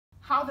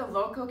How the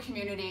local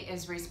community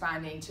is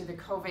responding to the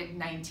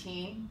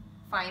COVID-19,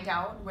 find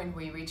out when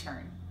we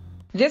return.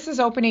 This is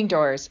Opening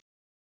Doors,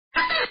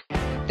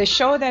 the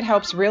show that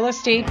helps real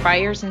estate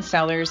buyers and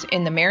sellers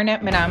in the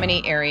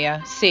Marinette-Menominee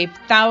area save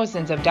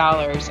thousands of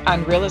dollars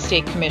on real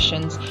estate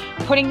commissions,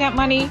 putting that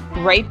money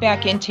right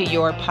back into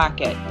your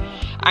pocket.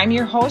 I'm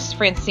your host,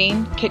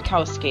 Francine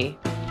Kitkowski.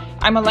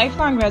 I'm a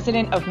lifelong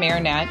resident of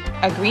Marinette,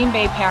 a Green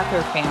Bay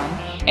Packer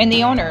fan, and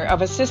the owner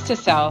of Assist to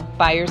Sell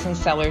Buyers and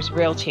Sellers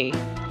Realty.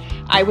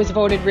 I was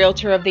voted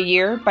Realtor of the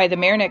Year by the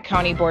Marinette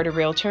County Board of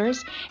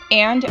Realtors,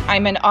 and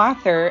I'm an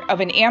author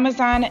of an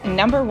Amazon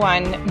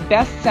 #1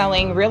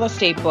 best-selling real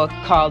estate book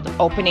called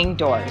Opening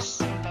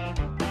Doors.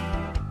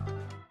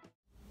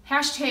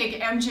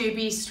 Hashtag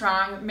MJB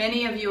Strong.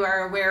 Many of you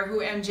are aware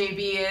who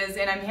MJB is,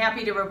 and I'm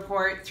happy to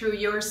report through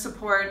your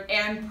support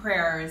and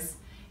prayers,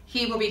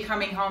 he will be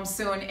coming home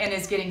soon and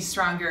is getting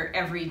stronger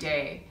every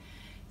day.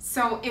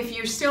 So if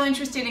you're still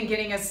interested in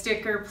getting a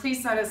sticker,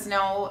 please let us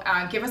know.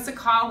 Give us a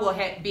call. We'll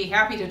be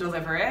happy to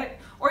deliver it.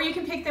 Or you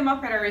can pick them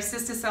up at our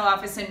Assist to Sell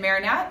office in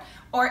Marinette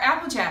or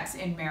Applejacks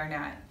in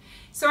Marinette.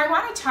 So I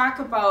want to talk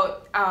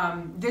about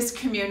this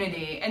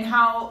community and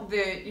how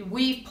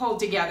we've pulled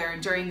together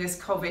during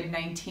this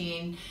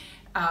COVID-19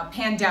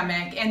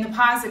 pandemic and the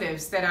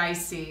positives that I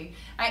see.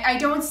 I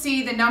don't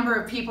see the number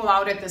of people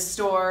out at the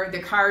store, the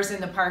cars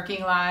in the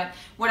parking lot.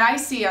 What I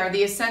see are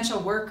the essential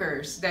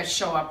workers that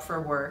show up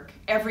for work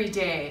every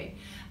day.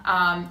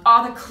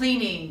 All the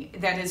cleaning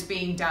that is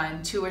being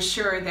done to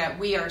assure that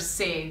we are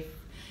safe.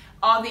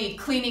 All the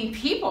cleaning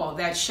people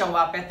that show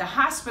up at the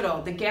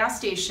hospital, the gas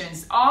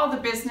stations, all the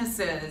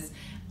businesses,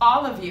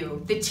 all of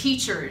you, the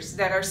teachers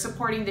that are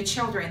supporting the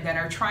children that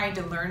are trying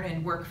to learn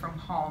and work from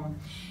home.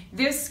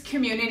 This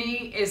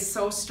community is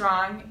so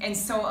strong and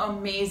so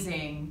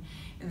amazing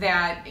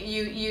that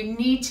you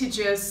need to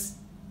just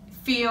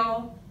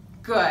feel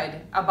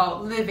good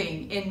about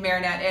living in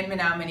Marinette and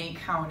Menominee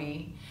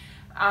County.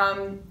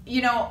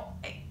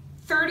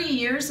 30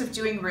 years of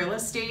doing real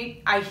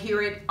estate, I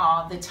hear it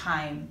all the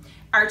time.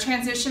 Our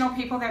transitional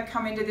people that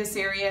come into this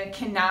area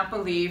cannot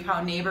believe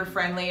how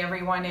neighbor-friendly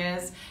everyone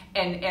is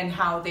and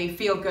how they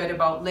feel good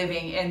about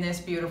living in this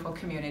beautiful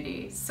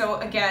community. So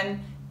again,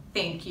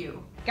 thank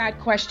you. Got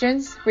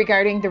questions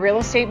regarding the real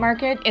estate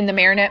market in the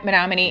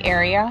Marinette-Menominee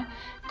area?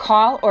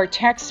 Call or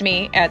text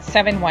me at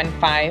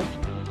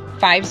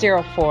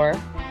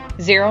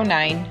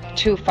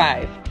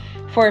 715-504-0925.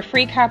 For a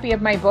free copy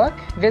of my book,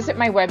 visit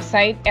my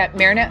website at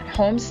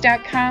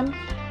marinettehomes.com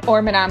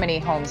or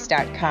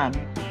menomineehomes.com.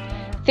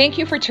 Thank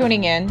you for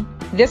tuning in.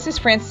 This is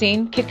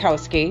Francine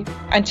Kitkowski.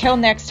 Until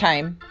next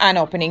time on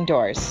Opening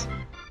Doors.